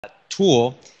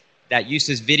tool that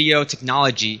uses video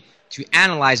technology to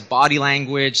analyze body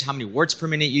language, how many words per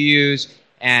minute you use,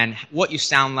 and what you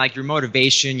sound like, your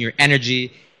motivation, your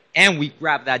energy. And we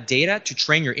grab that data to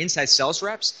train your inside sales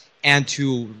reps and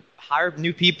to hire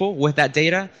new people with that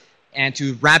data and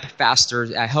to ramp faster,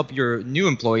 help your new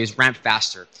employees ramp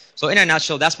faster. So in a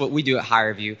nutshell, that's what we do at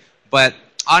HireVue. But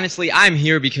honestly, I'm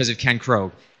here because of Ken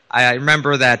Krogh. I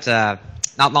remember that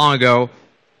not long ago,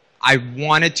 I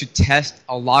wanted to test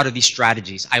a lot of these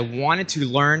strategies. I wanted to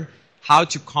learn how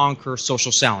to conquer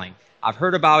social selling. I've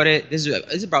heard about it. This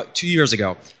is about 2 years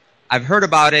ago. I've heard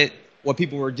about it, what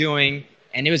people were doing,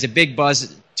 and it was a big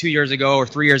buzz 2 years ago or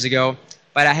 3 years ago.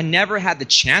 But I had never had the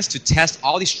chance to test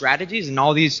all these strategies and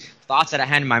all these thoughts that I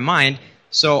had in my mind.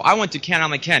 So I went to Ken.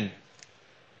 I'm like, Ken,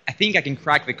 I think I can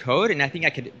crack the code, and I think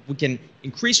we can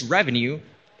increase revenue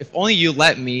if only you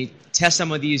let me test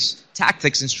some of these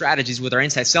tactics and strategies with our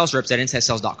inside sales reps at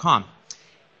insidesales.com.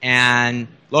 And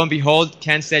lo and behold,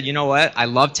 Ken said, you know what? I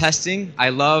love testing. I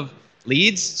love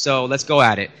leads, so let's go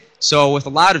at it. So with a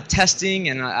lot of testing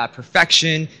and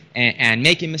perfection and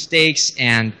making mistakes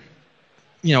and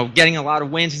getting a lot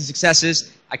of wins and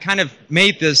successes, I kind of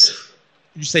made this,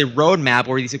 roadmap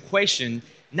or this equation,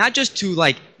 not just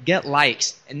to get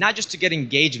likes and not just to get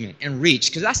engagement and reach,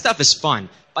 because that stuff is fun,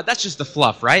 but that's just the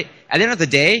fluff, right? At the end of the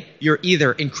day, you're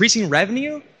either increasing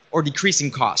revenue or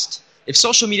decreasing cost. If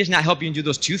social media is not helping you do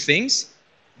those two things,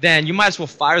 then you might as well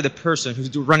fire the person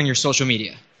who's running your social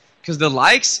media, because the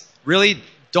likes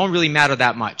don't really matter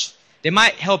that much. They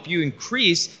might help you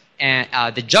increase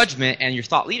the judgment and your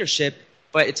thought leadership,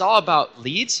 but it's all about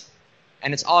leads,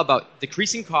 and it's all about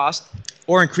decreasing cost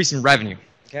or increasing revenue.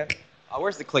 Okay?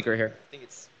 Where's the clicker here? I think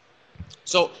it's.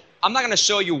 So I'm not going to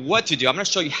show you what to do. I'm going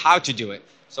to show you how to do it.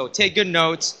 So take good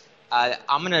notes.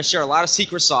 I'm going to share a lot of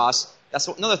secret sauce. That's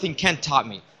another thing Ken taught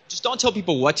me. Just don't tell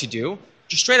people what to do.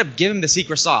 Just straight up give them the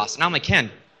secret sauce. And I'm like,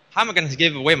 Ken, how am I going to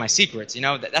give away my secrets?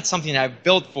 That's something that I've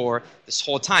built for this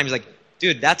whole time. He's like,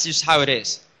 dude, that's just how it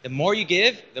is. The more you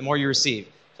give, the more you receive.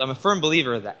 So I'm a firm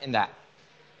believer in that.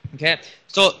 Okay?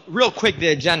 So real quick, the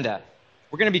agenda.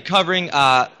 We're going to be covering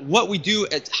what we do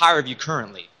at HireVue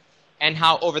currently and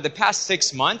how over the past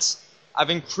 6 months, I've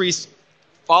increased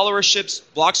followerships,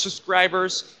 blog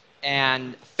subscribers,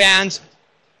 and fans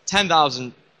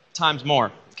 10,000 times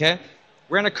more. Okay?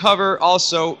 We're going to cover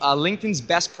also LinkedIn's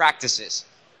best practices.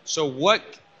 So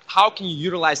how can you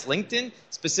utilize LinkedIn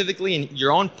specifically in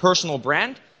your own personal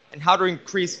brand, and how to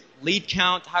increase lead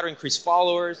count, how to increase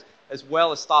followers, as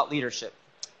well as thought leadership.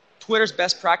 Twitter's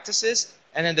best practices,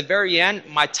 and then at the very end,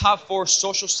 my top 4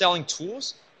 social selling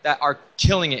tools that are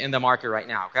killing it in the market right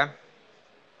now, okay?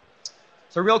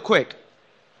 So real quick,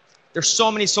 there's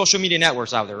so many social media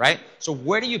networks out there, right? So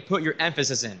where do you put your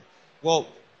emphasis in? Well,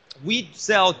 we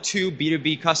sell to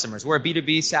B2B customers. We're a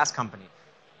B2B SaaS company.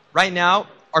 Right now,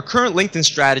 our current LinkedIn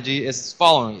strategy is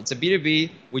following. It's a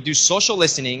B2B. We do social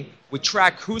listening. We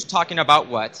track who's talking about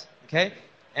what, okay?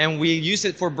 And we use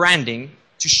it for branding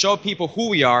to show people who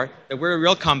we are, that we're a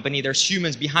real company. There's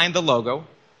humans behind the logo,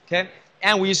 okay?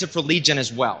 And we use it for lead gen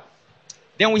as well.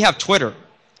 Then we have Twitter,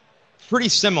 pretty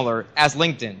similar as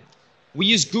LinkedIn. We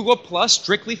use Google Plus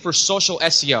strictly for social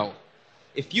SEO.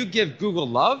 If you give Google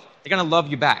love, they're going to love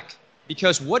you back.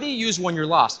 Because what do you use when you're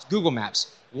lost? Google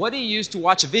Maps. What do you use to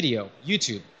watch a video?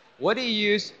 YouTube. What do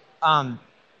you use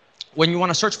when you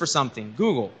want to search for something?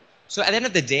 Google. So at the end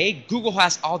of the day, Google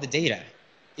has all the data.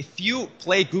 If you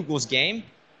play Google's game,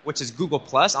 which is Google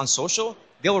Plus on social,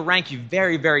 they will rank you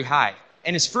very, very high.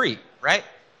 And it's free, right?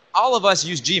 All of us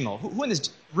use Gmail. Who in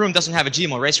this room doesn't have a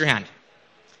Gmail? Raise your hand.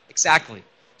 Exactly.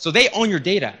 So they own your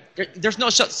data. There's no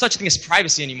such thing as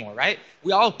privacy anymore, right?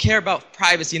 We all care about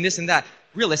privacy and this and that.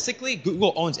 Realistically,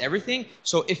 Google owns everything.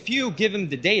 So if you give them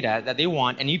the data that they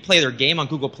want and you play their game on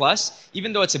Google Plus,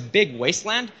 even though it's a big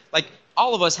wasteland, like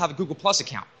all of us have a Google Plus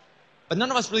account. But none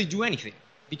of us really do anything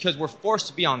because we're forced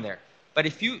to be on there. But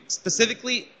if you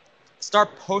specifically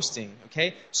start posting,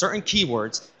 okay, certain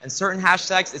keywords and certain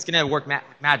hashtags, it's going to work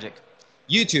magic.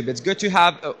 YouTube, it's good to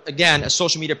have, again, a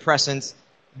social media presence,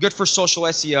 good for social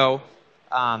SEO.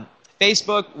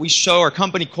 Facebook, we show our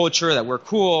company culture that we're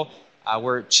cool,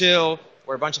 we're chill,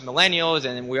 we're a bunch of millennials,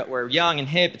 and we're young and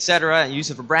hip, etc., and use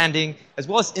it for branding, as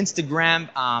well as Instagram,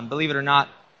 believe it or not,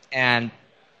 and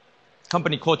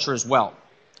company culture as well.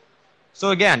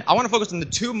 So again, I want to focus on the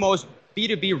 2 most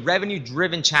B2B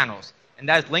revenue-driven channels, and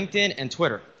that is LinkedIn and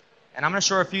Twitter. And I'm going to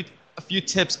show a few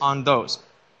tips on those.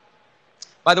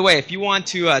 By the way, if you want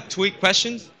to tweet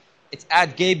questions, it's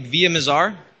at Gabe via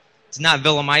Mazar. It's not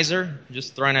Villamizer. I'm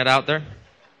just throwing it out there.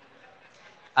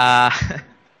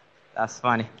 That's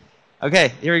funny.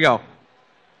 Okay, here we go.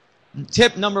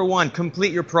 Tip number 1,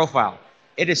 complete your profile.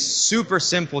 It is super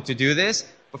simple to do this,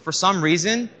 but for some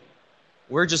reason,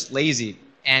 we're just lazy.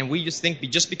 And we just think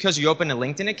just because you open a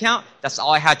LinkedIn account, that's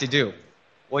all I had to do.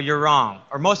 Well, you're wrong,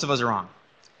 or most of us are wrong.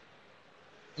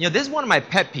 You know, this is one of my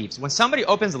pet peeves. When somebody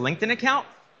opens a LinkedIn account,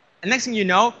 and next thing you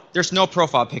know, there's no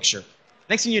profile picture.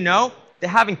 Next thing you know, they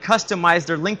haven't customized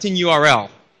their LinkedIn URL.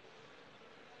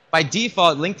 By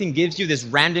default, LinkedIn gives you this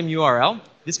random URL.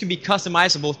 This can be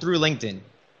customizable through LinkedIn.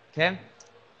 Okay?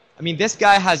 I mean, this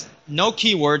guy has no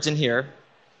keywords in here,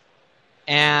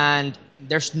 and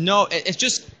there's no, it's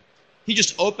just, he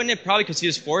just opened it probably because he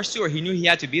was forced to, or he knew he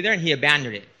had to be there, and he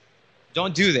abandoned it.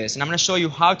 Don't do this, and I'm going to show you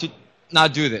how to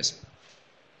not do this.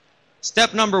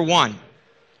 Step number 1.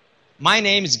 My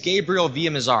name is Gabriel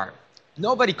Villamizar.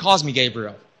 Nobody calls me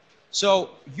Gabriel. So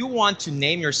you want to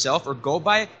name yourself or go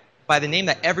by the name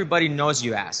that everybody knows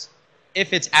you as,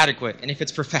 if it's adequate and if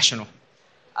it's professional.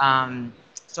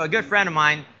 So a good friend of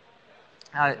mine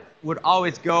would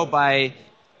always go by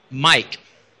Mike.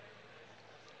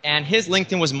 And his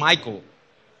LinkedIn was Michael.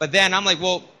 But then I'm like,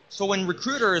 well, so when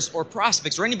recruiters or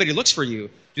prospects or anybody looks for you,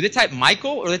 do they type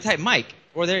Michael or they type Mike?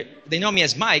 Or they know me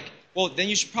as Mike? Well, then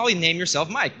you should probably name yourself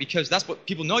Mike, because that's what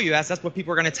people know you as. That's what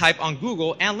people are going to type on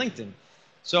Google and LinkedIn.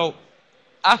 So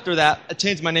after that, I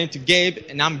changed my name to Gabe,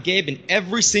 and I'm Gabe in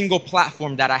every single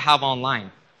platform that I have online.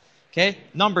 Okay?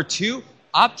 Number 2,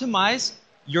 optimize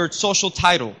your social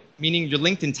title, meaning your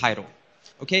LinkedIn title.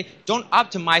 Okay? Don't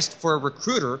optimize for a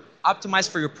recruiter, optimize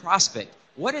for your prospect.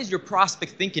 What is your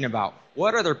prospect thinking about?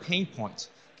 What are their pain points?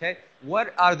 Okay?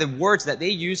 What are the words that they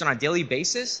use on a daily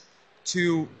basis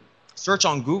to search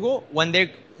on Google when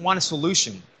they want a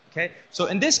solution? Okay? So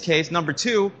in this case, number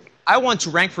 2, I want to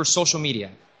rank for social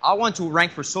media. I want to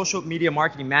rank for social media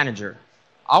marketing manager.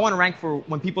 I want to rank for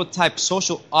when people type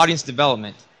social audience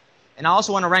development. And I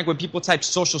also want to rank when people type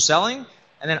social selling.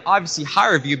 And then obviously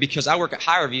HireVue, because I work at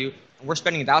HireVue, and we're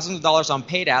spending thousands of dollars on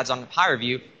paid ads on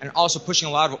HireVue, and also pushing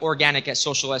a lot of organic at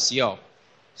social SEO.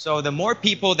 So the more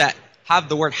people that have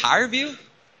the word HireVue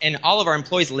and all of our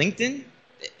employees LinkedIn,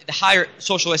 the higher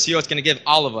social SEO it's going to give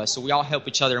all of us. So we all help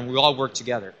each other and we all work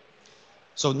together.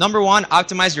 So number 1,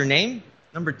 optimize your name.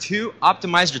 Number 2,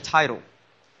 optimize your title.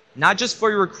 Not just for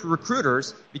your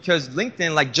recruiters, because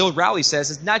LinkedIn, like Jill Rowley says,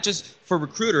 is not just for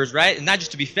recruiters, right? And not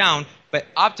just to be found, but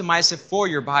optimize it for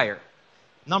your buyer.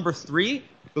 Number 3,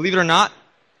 believe it or not,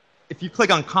 if you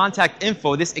click on contact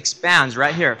info, this expands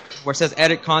right here where it says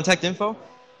edit contact info.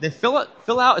 Then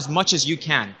fill out as much as you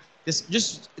can. This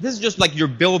is just like your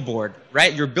billboard,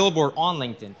 right? Your billboard on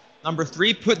LinkedIn. Number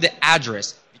 3, put the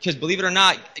address, because believe it or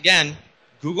not, again,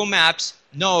 Google Maps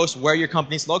knows where your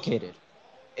company is located.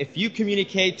 If you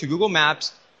communicate to Google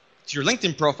Maps, to your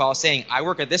LinkedIn profile saying, I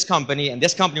work at this company and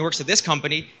this company works at this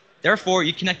company, therefore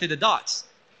you connected the dots.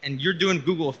 And you're doing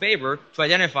Google a favor to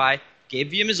identify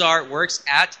Gabe Villamizar works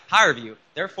at HireVue.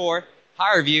 Therefore,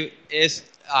 HireVue is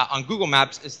on Google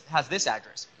Maps has this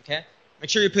address. Okay? Make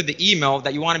sure you put the email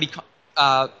that you want to be.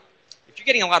 If you're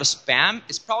getting a lot of spam,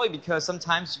 it's probably because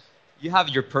sometimes you have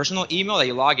your personal email that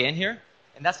you log in here,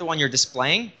 and that's the one you're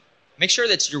displaying. Make sure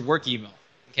that's your work email.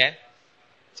 Okay?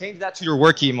 Change that to your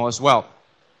work email as well.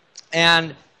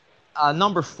 And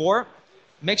number 4,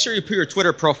 make sure you put your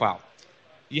Twitter profile.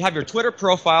 You have your Twitter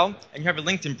profile and you have your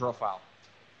LinkedIn profile.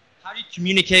 How do you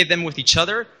communicate them with each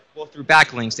other? Well, through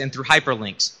backlinks and through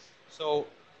hyperlinks. So,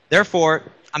 therefore,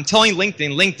 I'm telling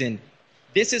LinkedIn,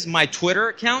 this is my Twitter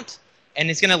account, and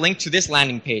it's going to link to this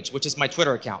landing page, which is my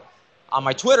Twitter account. On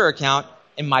my Twitter account,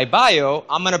 in my bio,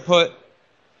 I'm going to put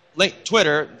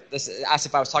Twitter, this is as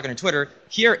if I was talking to Twitter,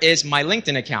 here is my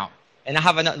LinkedIn account. And I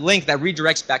have a link that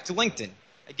redirects back to LinkedIn.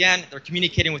 Again, they're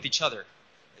communicating with each other.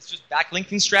 It's just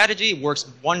backlinking strategy. It works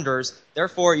wonders.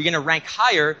 Therefore, you're going to rank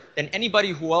higher than anybody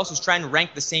who else is trying to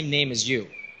rank the same name as you.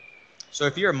 So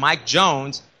if you're Mike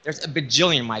Jones, there's a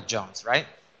bajillion Mike Jones, right?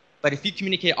 But if you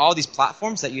communicate all these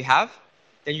platforms that you have,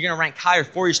 then you're going to rank higher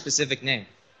for your specific name.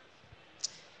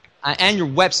 And your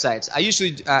websites. I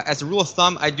usually, as a rule of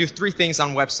thumb, I do 3 things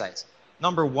on websites.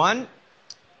 Number 1,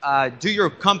 do your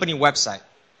company website.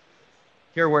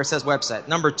 Here where it says website.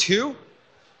 Number 2,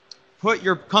 put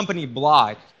your company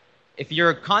blog. If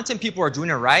your content people are doing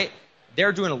it right,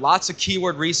 they're doing lots of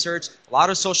keyword research, a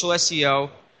lot of social SEO,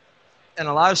 and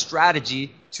a lot of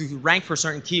strategy to rank for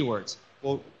certain keywords.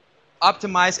 Well,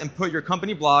 optimize and put your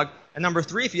company blog. And number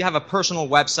 3, if you have a personal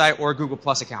website or a Google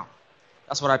Plus account.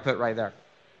 That's what I put right there.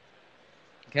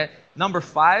 Okay. Number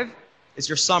 5 is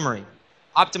your summary.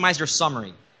 Optimize your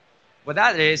summary. What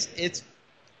that is,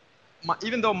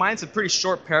 even though mine's a pretty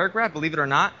short paragraph, believe it or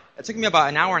not, it took me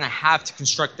about 1.5 hours to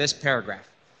construct this paragraph.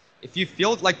 If you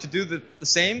feel like to do the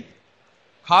same,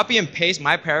 copy and paste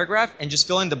my paragraph and just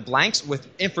fill in the blanks with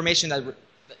information that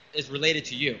is related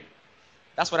to you.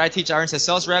 That's what I teach our inside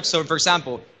sales reps. So for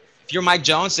example, if you're Mike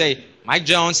Jones, say Mike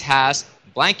Jones has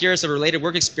blank years of related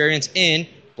work experience in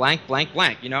blank, blank,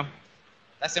 blank, you know?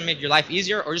 That's gonna make your life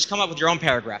easier, or just come up with your own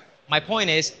paragraph. My point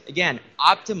is, again,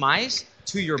 optimize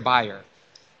to your buyer.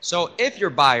 So if your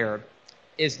buyer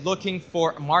is looking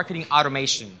for marketing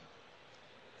automation,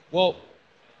 well,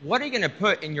 what are you gonna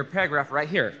put in your paragraph right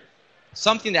here?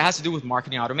 Something that has to do with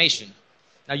marketing automation.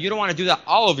 Now, you don't wanna do that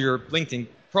all over your LinkedIn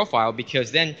profile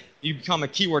because then you become a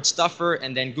keyword stuffer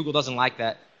and then Google doesn't like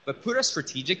that. But put it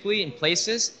strategically in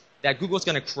places that Google's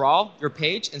gonna crawl your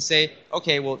page and say,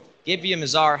 okay, well, Gabe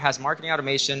Villamizar has marketing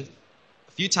automation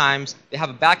a few times. They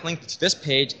have a backlink to this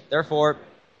page. Therefore,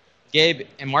 Gabe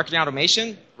and marketing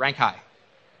automation rank high.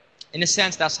 In a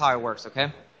sense, that's how it works,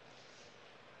 okay?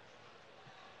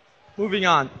 Moving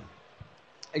on.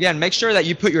 Again, make sure that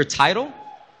you put your title.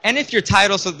 And if your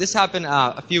title, so this happened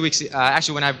a few weeks,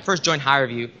 actually when I first joined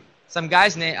HireVue, a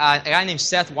guy named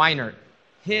Seth Weiner,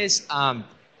 his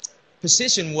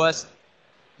position was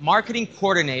marketing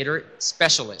coordinator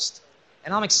specialist.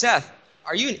 And I'm like, Seth,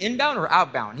 are you an inbound or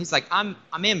outbound? He's like, I'm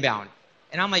inbound.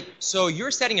 And I'm like, so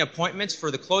you're setting appointments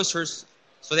for the closers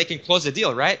so they can close the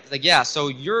deal, right? Like, yeah, so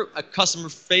you're a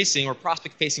customer-facing or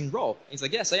prospect-facing role. And he's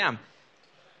like, yes, I am.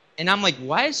 And I'm like,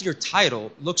 why does your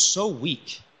title look so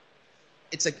weak?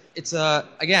 It's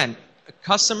again, a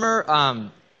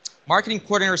customer marketing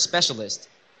coordinator specialist.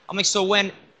 I'm like, so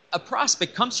when a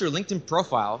prospect comes to your LinkedIn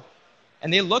profile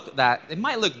and they look at that, they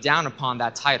might look down upon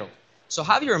that title. So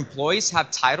have your employees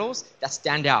have titles that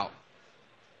stand out.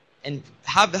 And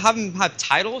have them have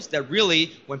titles that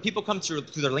really, when people come to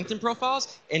their LinkedIn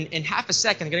profiles, in half a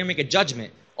second, they're going to make a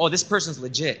judgment. Oh, this person's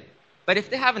legit. But if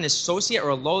they have an associate or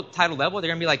a low title level, they're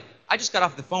going to be like, I just got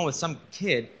off the phone with some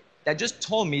kid that just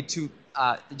told me to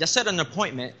just set an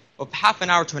appointment of half an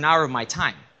hour to an hour of my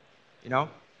time. You know?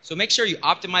 So make sure you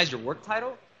optimize your work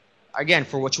title, again,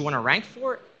 for what you want to rank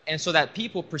for, and so that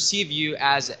people perceive you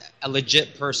as a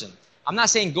legit person. I'm not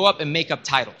saying go up and make up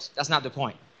titles. That's not the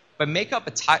point. But make up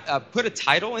put a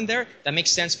title in there that makes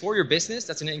sense for your business.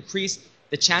 That's going to increase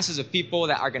the chances of people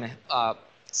that are going to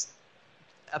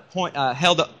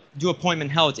do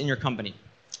appointment held in your company.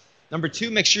 Number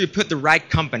two, make sure you put the right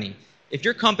company. If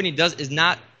your company doesn't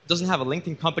have a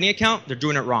LinkedIn company account, they're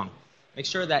doing it wrong. Make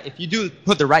sure that if you do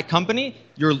put the right company,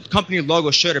 your company logo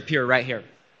should appear right here.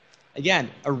 Again,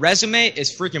 a resume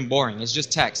is freaking boring. It's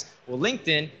just text. Well,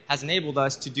 LinkedIn has enabled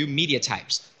us to do media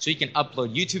types. So you can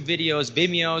upload YouTube videos,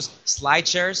 Vimeos, slide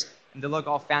shares, and they look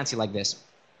all fancy like this.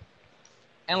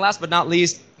 And last but not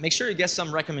least, make sure you get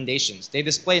some recommendations. They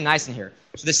display nice in here.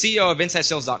 So the CEO of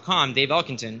InsideSales.com, Dave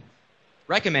Elkington,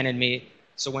 recommended me.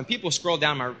 So when people scroll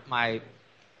down my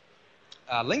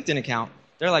LinkedIn account,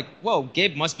 they're like, whoa,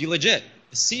 Gabe must be legit.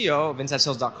 The CEO of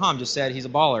InsideSales.com just said he's a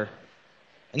baller.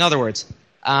 In other words.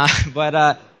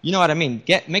 But you know what I mean.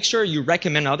 Make sure you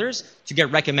recommend others to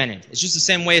get recommended. It's just the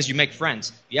same way as you make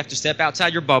friends. You have to step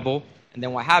outside your bubble, and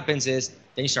then what happens is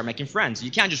then you start making friends.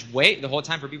 You can't just wait the whole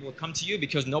time for people to come to you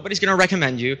because nobody's going to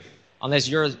recommend you unless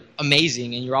you're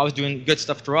amazing and you're always doing good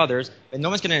stuff for others, and no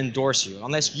one's going to endorse you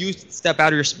unless you step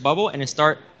out of your bubble and then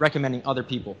start recommending other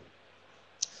people.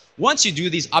 Once you do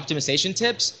these optimization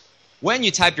tips, when you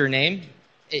type your name,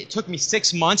 it took me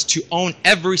 6 months to own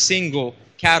every single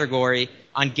category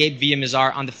on Gabe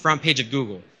Villamizar on the front page of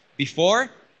Google. Before,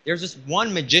 there's this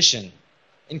one magician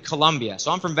in Colombia.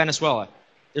 So I'm from Venezuela.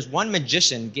 There's one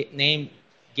magician named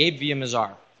Gabe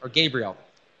Villamizar, or Gabriel.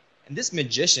 And this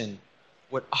magician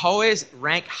would always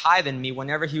rank higher than me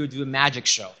whenever he would do a magic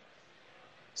show.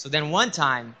 So then one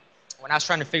time, when I was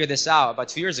trying to figure this out about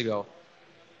 2 years ago,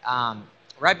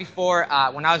 right before,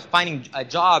 when I was finding a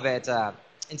job at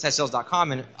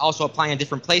InsideSales.com and also applying in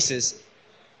different places,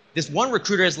 this one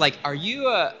recruiter is like, what do you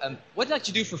like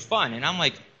to do for fun? And I'm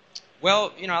like,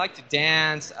 well, you know, I like to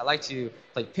dance. I like to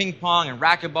play ping pong and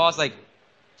racquetball. It's like,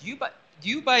 do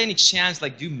you by any chance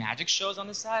like do magic shows on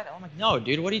the side? I'm like, no,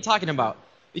 dude, what are you talking about?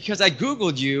 Because I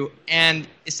Googled you and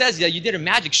it says that you did a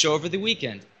magic show over the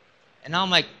weekend. And I'm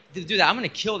like, dude, I'm going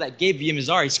to kill that Gabe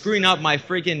Villamizar. He's screwing up my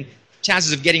freaking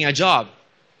chances of getting a job.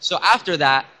 So after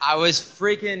that, I was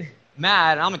freaking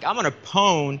mad. And I'm like, I'm going to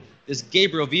pwn this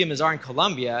Gabriel Villamizar in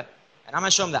Colombia, and I'm going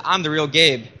to show him that I'm the real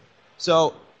Gabe.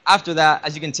 So after that,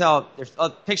 as you can tell, there's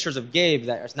pictures of Gabe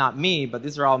that it's not me, but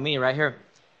these are all me right here.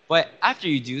 But after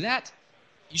you do that,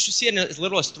 you should see it in as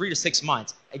little as 3 to 6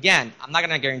 months. Again, I'm not going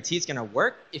to guarantee it's going to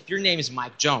work if your name is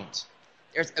Mike Jones.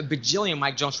 There's a bajillion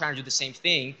Mike Jones trying to do the same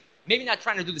thing. Maybe not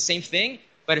trying to do the same thing,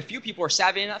 but a few people are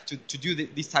savvy enough to do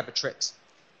these type of tricks.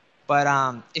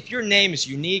 But if your name is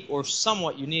unique or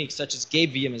somewhat unique, such as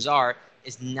Gabe VMazar,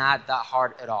 it's not that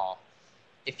hard at all.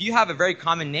 If you have a very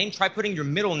common name, try putting your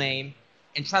middle name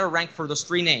and try to rank for those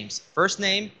three names. First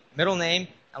name, middle name,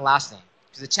 and last name.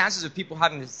 Because the chances of people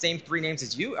having the same three names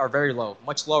as you are very low,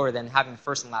 much lower than having the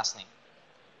first and last name.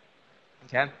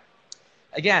 Okay?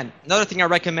 Again, another thing I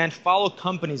recommend, follow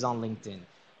companies on LinkedIn.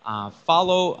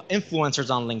 Follow influencers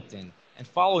on LinkedIn. And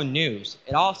follow news.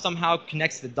 It all somehow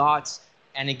connects the dots,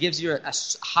 and it gives you a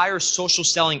higher social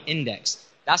selling index.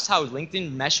 That's how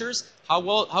LinkedIn measures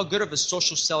how good of a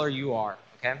social seller you are.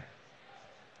 Okay.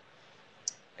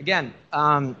 Again,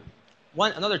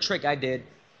 another trick I did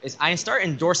is I start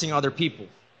endorsing other people.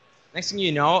 Next thing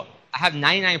you know, I have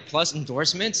 99 plus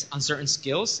endorsements on certain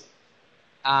skills.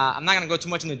 I'm not going to go too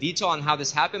much into detail on how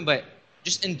this happened, but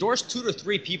just endorse 2 to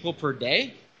 3 people per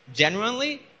day,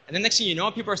 genuinely, and then next thing you know,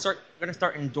 people are going to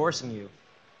start endorsing you.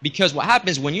 Because what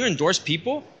happens when you endorse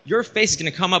people, your face is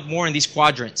going to come up more in these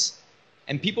quadrants.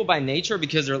 And people by nature,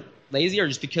 because they're lazy or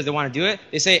just because they want to do it,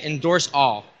 they say endorse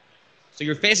all. So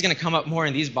your face is going to come up more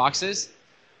in these boxes.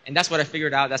 And that's what I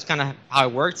figured out. That's kind of how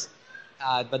it works.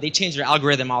 But they change their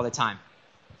algorithm all the time.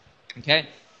 Okay?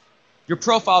 Your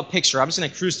profile picture, I'm just going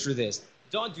to cruise through this.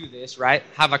 Don't do this, right?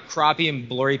 Have a croppy and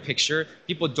blurry picture.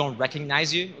 People don't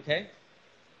recognize you, okay?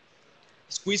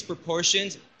 Squeeze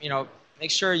proportions,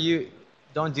 make sure you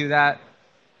don't do that.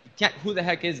 You can't, who the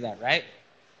heck is that, right?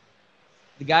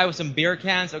 The guy with some beer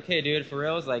cans, okay, dude, for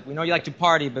reals, like, we know you like to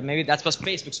party, but maybe that's what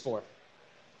Facebook's for.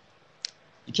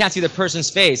 You can't see the person's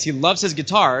face. He loves his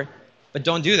guitar, but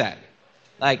don't do that.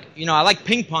 Like, I like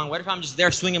ping pong. What if I'm just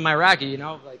there swinging my racket,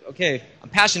 Like, okay, I'm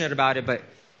passionate about it, but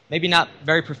maybe not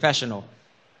very professional.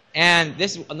 And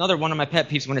this is another one of my pet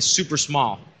peeves when it's super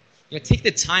small. Take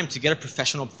the time to get a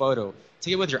professional photo.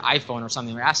 Take it with your iPhone or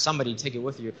something, or ask somebody to take it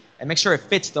with you, and make sure it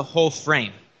fits the whole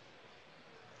frame.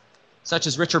 Such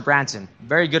as Richard Branson,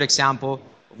 very good example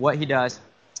of what he does.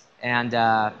 And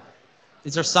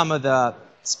these are some of the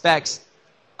specs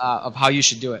of how you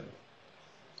should do it.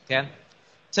 Okay.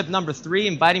 Tip number 3,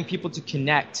 inviting people to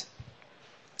connect.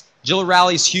 Jill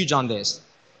Rowley is huge on this.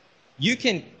 You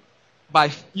can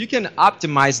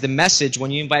optimize the message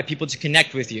when you invite people to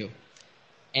connect with you.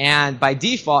 And by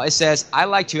default, it says, I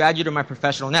like to add you to my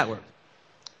professional network.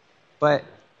 But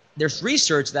there's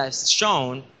research that's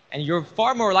shown, and you're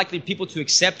far more likely people to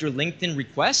accept your LinkedIn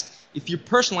request if you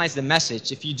personalize the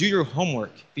message, if you do your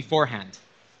homework beforehand.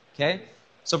 Okay?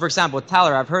 So for example,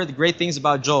 Tyler, I've heard the great things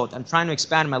about Jolt. I'm trying to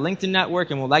expand my LinkedIn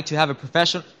network and would like to have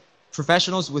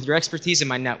professionals with your expertise in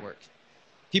my network.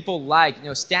 People like,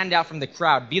 stand out from the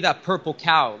crowd. Be that purple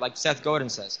cow, like Seth Godin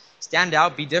says. Stand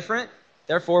out, be different.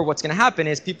 Therefore, what's going to happen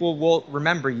is people will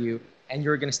remember you, and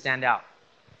you're going to stand out.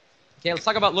 Okay, let's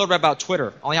talk a little bit about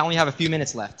Twitter. I only have a few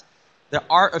minutes left. The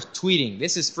art of tweeting.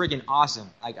 This is friggin' awesome.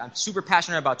 Like, I'm super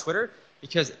passionate about Twitter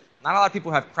because not a lot of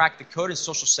people have cracked the code in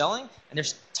social selling, and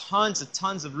there's tons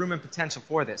of room and potential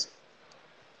for this.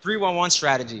 3-1-1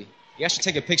 strategy. You guys should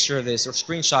take a picture of this or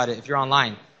screenshot it if you're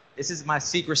online. This is my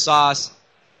secret sauce.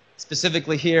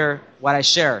 Specifically here, what I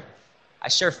share. I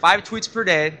share 5 tweets per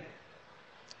day.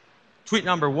 Tweet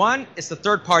number 1 is the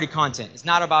third-party content. It's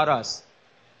not about us.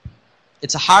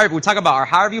 It's we talk about our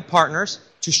higher view partners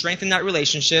to strengthen that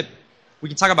relationship. We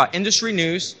can talk about industry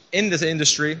news in this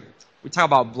industry. We talk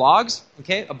about blogs,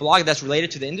 okay, a blog that's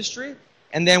related to the industry.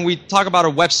 And then we talk about a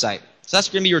website. So that's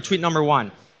going to be your tweet number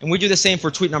 1. And we do the same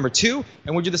for tweet number 2,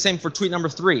 and we do the same for tweet number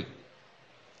 3.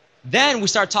 Then we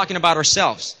start talking about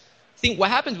ourselves.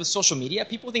 What happens with social media,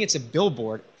 people think it's a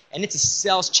billboard and it's a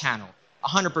sales channel,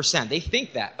 100%. They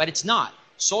think that, but it's not.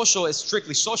 Social is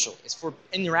strictly social. It's for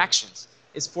interactions.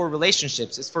 It's for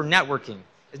relationships. It's for networking.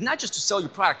 It's not just to sell your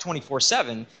product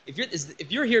 24/7.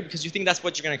 If you're here because you think that's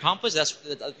what you're going to accomplish,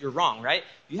 you're wrong, right?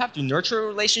 You have to nurture a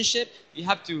relationship. You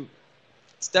have to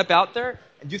step out there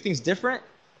and do things different.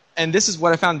 And this is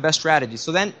what I found the best strategy.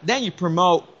 So then you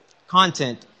promote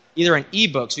content, either an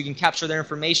ebook so you can capture their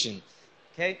information,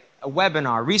 okay? A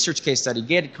webinar, research case study,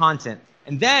 gated content.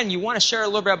 And then you want to share a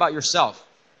little bit about yourself.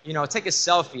 Take a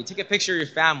selfie, take a picture of your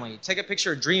family, take a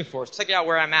picture of Dreamforce, check out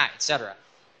where I'm at, etc.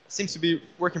 It seems to be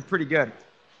working pretty good.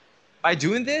 By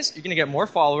doing this, you're going to get more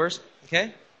followers,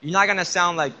 okay? You're not going to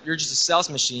sound like you're just a sales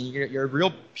machine. You're a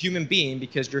real human being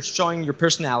because you're showing your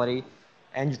personality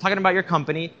and you're talking about your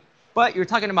company, but you're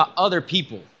talking about other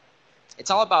people. It's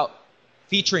all about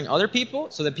featuring other people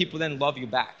so that people then love you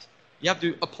back. You have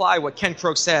to apply what Ken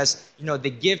Krook says, the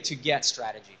give to get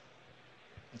strategy.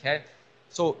 Okay?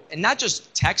 So, and not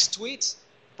just text tweets,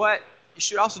 but you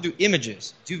should also do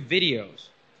images, do videos,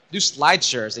 do slide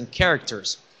shares and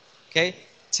characters. Okay?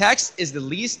 Text is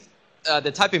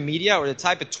the type of media or the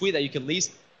type of tweet that you can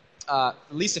least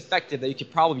least effective that you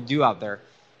could probably do out there.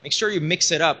 Make sure you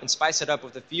mix it up and spice it up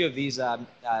with a few of these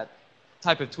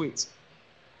type of tweets.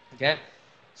 Okay,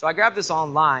 so I grabbed this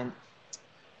online.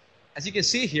 As you can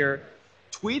see here,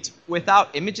 tweets without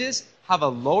images have a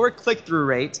lower click-through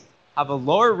rate, have a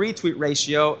lower retweet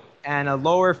ratio, and a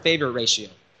lower favorite ratio.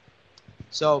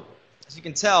 So as you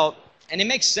can tell, and it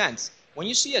makes sense, when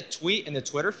you see a tweet in the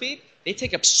Twitter feed, they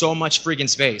take up so much freaking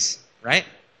space, right?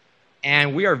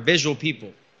 And we are visual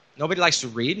people. Nobody likes to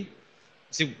read.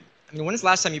 See, I mean, when is the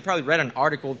last time you probably read an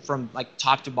article from like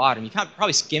top to bottom? You can't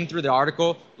probably skim through the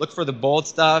article, look for the bold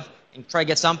stuff, and try to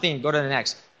get something and go to the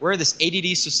next. We're this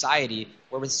ADD society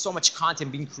where there's so much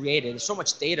content being created, there's so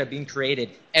much data being created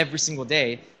every single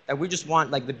day that we just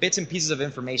want like the bits and pieces of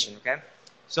information, okay?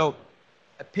 So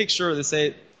a picture, let's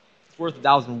say, it's worth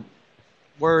 1,000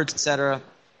 words, etc.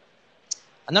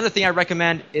 Another thing I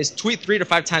recommend is tweet 3 to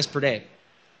 5 times per day.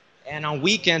 And on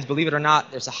weekends, believe it or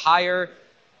not, there's a higher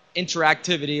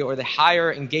interactivity or the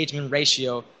higher engagement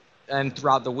ratio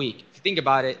throughout the week. If you think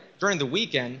about it, during the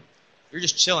weekend, you're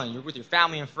just chilling. You're with your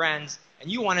family and friends,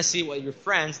 and you want to see what your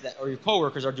friends or your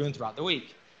coworkers are doing throughout the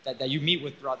week, that you meet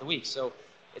with throughout the week. So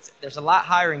there's a lot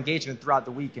higher engagement throughout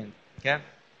the weekend. Okay?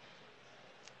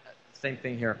 Same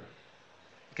thing here.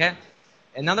 Okay?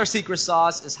 Another secret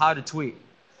sauce is how to tweet.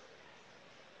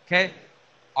 Okay?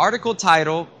 Article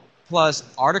title plus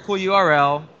article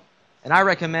URL, and I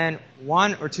recommend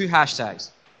 1 or 2 hashtags,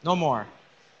 no more.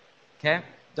 Okay?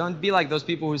 Don't be like those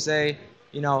people who say,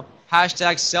 you know,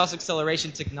 hashtag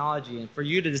self-acceleration technology, and for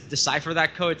you to decipher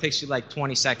that code, it takes you like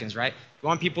 20 seconds, right? You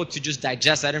want people to just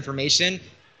digest that information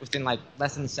within like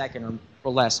less than a second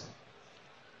or less.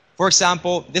 For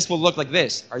example, this will look like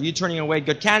this. Are you turning away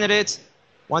good candidates?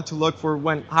 What to look for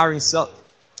when hiring sales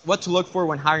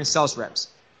reps.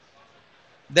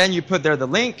 Then you put there the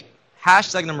link,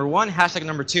 hashtag number 1, hashtag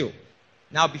number 2.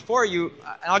 Now before you,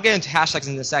 and I'll get into hashtags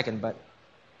in a second, but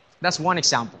that's one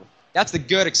example. That's the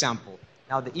good example.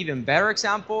 Now the even better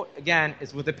example, again,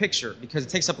 is with a picture because it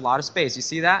takes up a lot of space. You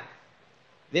see that?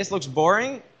 This looks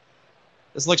boring.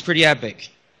 This looks pretty epic.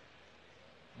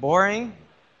 Boring,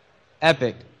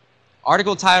 epic.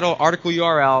 Article title, article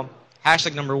URL,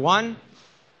 hashtag number 1,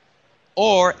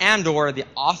 or the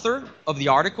author of the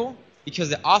article, because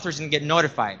the author is going to get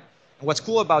notified. And what's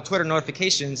cool about Twitter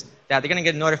notifications, that they're going to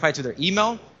get notified to their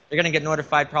email, they're going to get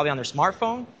notified probably on their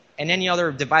smartphone, and any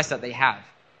other device that they have.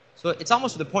 So it's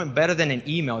almost to the point better than an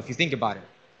email if you think about it.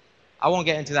 I won't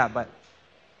get into that, but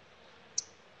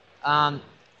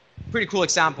pretty cool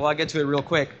example. I'll get to it real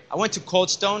quick. I went to Cold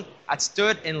Stone. I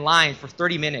stood in line for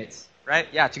 30 minutes, right?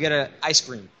 Yeah, to get an ice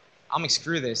cream. I'm like,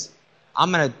 screw this.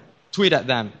 I'm going to tweet at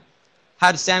them.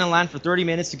 Had to stand in line for 30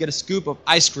 minutes to get a scoop of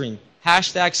ice cream.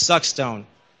 Hashtag Suckstone.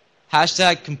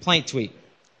 Hashtag complaint tweet.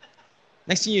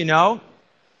 Next thing you know,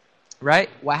 right,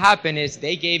 what happened is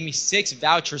they gave me 6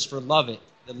 vouchers for Love It.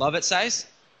 The Love It size,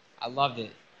 I loved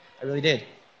it. I really did.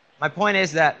 My point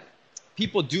is that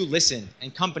people do listen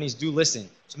and companies do listen.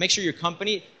 So make sure your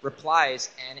company replies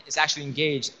and is actually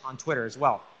engaged on Twitter as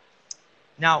well.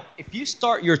 Now, if you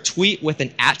start your tweet with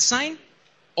an @,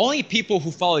 only people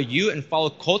who follow you and follow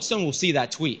Coldstone will see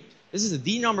that tweet. This is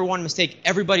the #1 mistake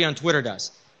everybody on Twitter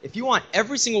does. If you want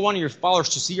every single one of your followers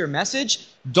to see your message,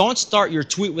 don't start your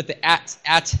tweet with the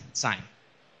 @ sign.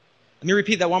 Let me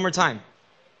repeat that one more time.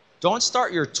 Don't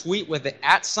start your tweet with the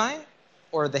 @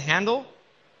 or the handle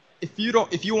if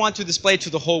you want to display it to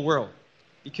the whole world.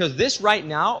 Because this right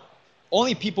now,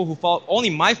 only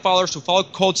my followers who follow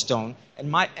Coldstone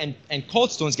and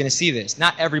Coldstone is going to see this,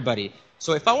 not everybody.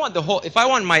 So if I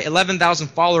want my 11,000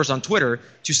 followers on Twitter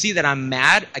to see that I'm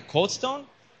mad at Coldstone,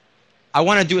 I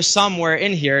want to do it somewhere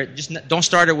in here. Just don't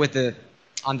start it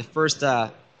on the first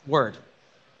word.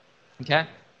 Okay.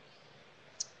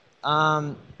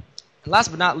 Last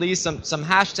but not least, some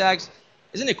hashtags.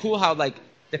 Isn't it cool how like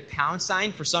the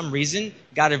 # for some reason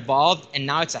got evolved and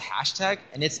now it's a hashtag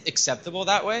and it's acceptable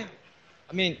that way?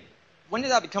 I mean, when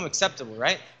did that become acceptable,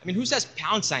 right? I mean, who says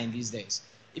 # these days?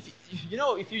 If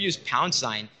you use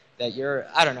 #, that you're,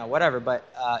 I don't know, whatever, but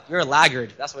you're a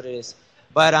laggard. That's what it is.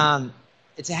 But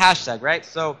it's a hashtag, right?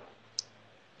 So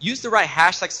use the right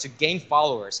hashtags to gain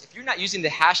followers. If you're not using the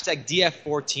hashtag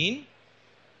DF14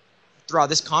 throughout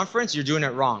this conference, you're doing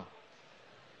it wrong.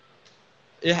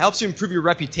 It helps you improve your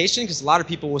reputation because a lot of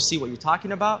people will see what you're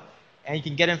talking about, and you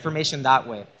can get information that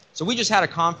way. So we just had a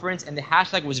conference, and the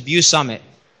hashtag was View Summit.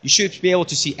 You should be able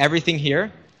to see everything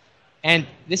here. And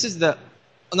this is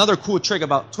another cool trick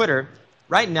about Twitter.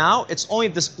 Right now, it's only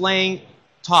displaying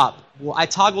top. Well, I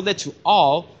toggled it to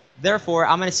all. Therefore,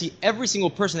 I'm going to see every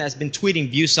single person that's been tweeting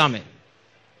View Summit.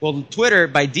 Well, Twitter,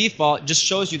 by default, just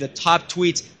shows you the top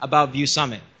tweets about View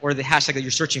Summit. or the hashtag that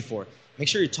you're searching for. Make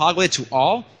sure you toggle it to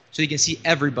all so you can see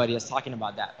everybody that's talking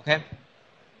about that, okay?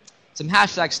 Some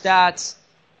hashtag stats,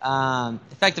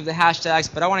 effect of the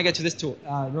hashtags, but I want to get to this tool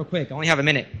real quick. I only have a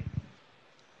minute.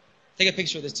 Take a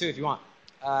picture of this too if you want.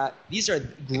 These are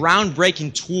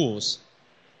groundbreaking tools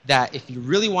that if you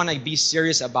really want to be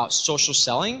serious about social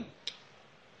selling,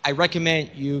 I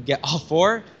recommend you get all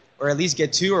 4 or at least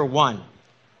get 2 or 1.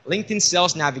 LinkedIn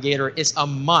Sales Navigator is a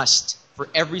must for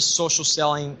every social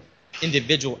selling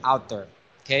individual out there,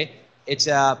 okay? It's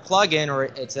a plugin or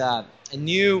it's a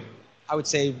new, I would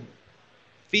say,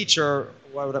 feature,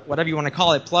 whatever you want to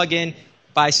call it, plugin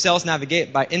by Sales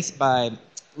Navigate by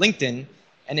LinkedIn,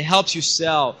 and it helps you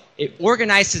sell. It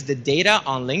organizes the data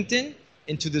on LinkedIn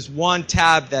into this one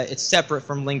tab that it's separate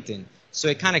from LinkedIn. So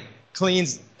it kind of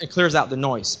clears out the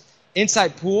noise.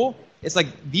 Inside Pool, it's like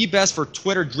the best for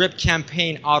Twitter drip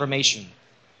campaign automation.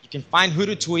 You can find who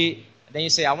to tweet, and then you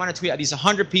say, I want to tweet at least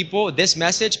 100 people this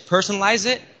message, personalize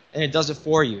it, and it does it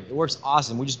for you. It works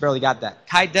awesome. We just barely got that.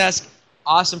 Kite Desk,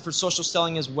 awesome for social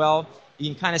selling as well.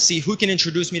 You can kind of see who can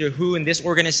introduce me to who in this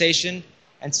organization.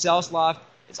 And SalesLoft,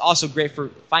 it's also great for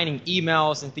finding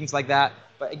emails and things like that.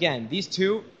 But again, these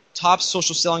 2 top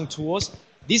social selling tools,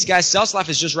 these guys, SalesLoft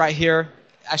is just right here.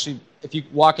 Actually, if you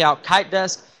walk out, Kite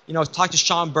Desk, talk to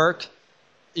Sean Burke.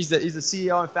 He's the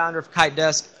CEO and founder of Kite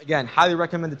Desk. Again, highly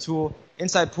recommend the tool.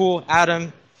 Inside Pool,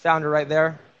 Adam, founder right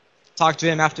there. Talk to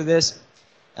him after this.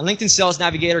 And LinkedIn Sales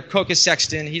Navigator, Coca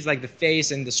Sexton, he's like the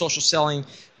face and the social selling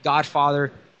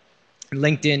godfather in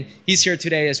LinkedIn. He's here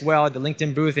today as well at the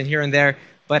LinkedIn booth and here and there.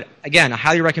 But again, I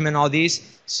highly recommend all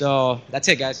these. So that's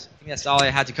it, guys. I think that's all I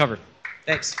had to cover.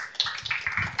 Thanks.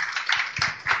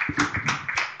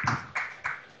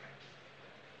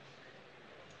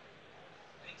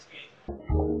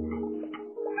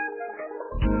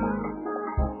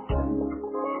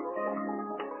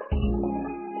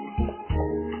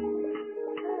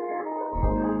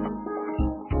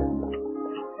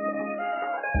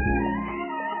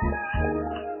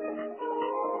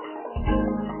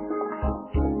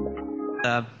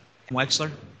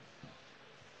 Wexler.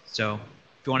 So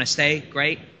if you want to stay,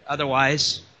 great.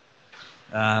 Otherwise,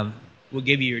 we'll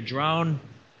give you your drone,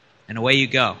 and away you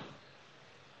go.